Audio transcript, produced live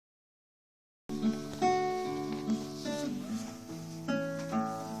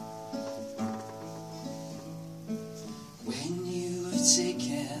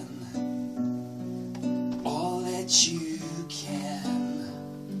taken all that you can,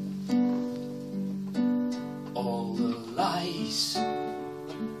 all the lies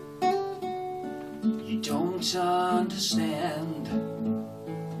you don't understand.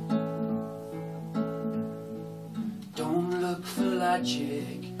 Don't look for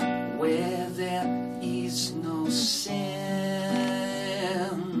logic where there is no sense.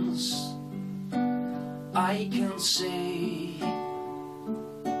 I can say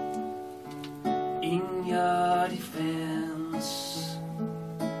in your defense,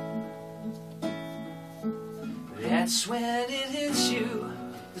 that's when it hits you.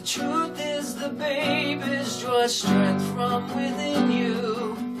 The truth is the babies draw strength from within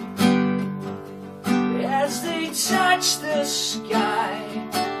you as they touch the sky.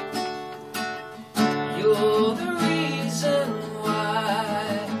 You're the reason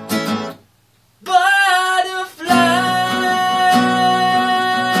why.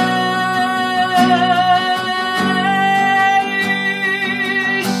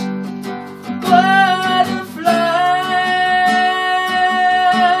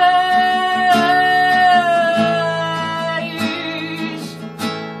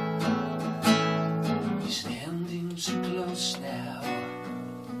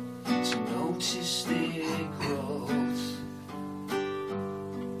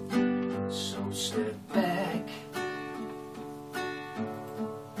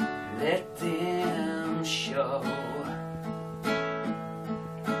 Let them show,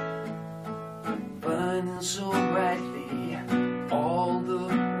 burning so brightly all the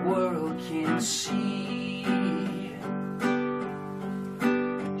world can see,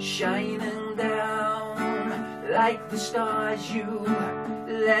 shining down like the stars. You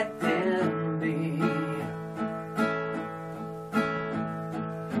let them be.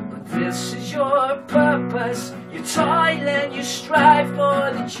 But this is your purpose. You toil and you strive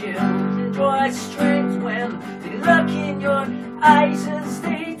for the children. Draw strength when they look in your eyes as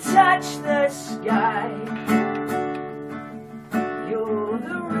they touch the sky. You're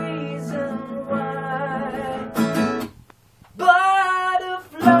the reason why.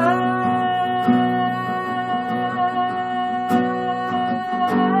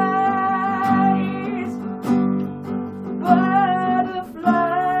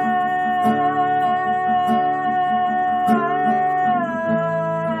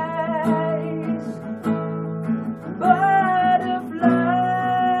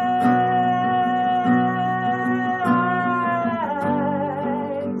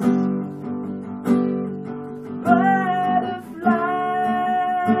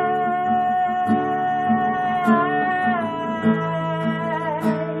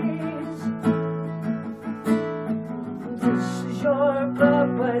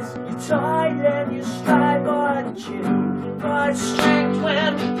 You toil and you strive for the children. God's strength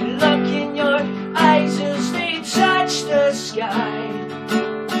when you love.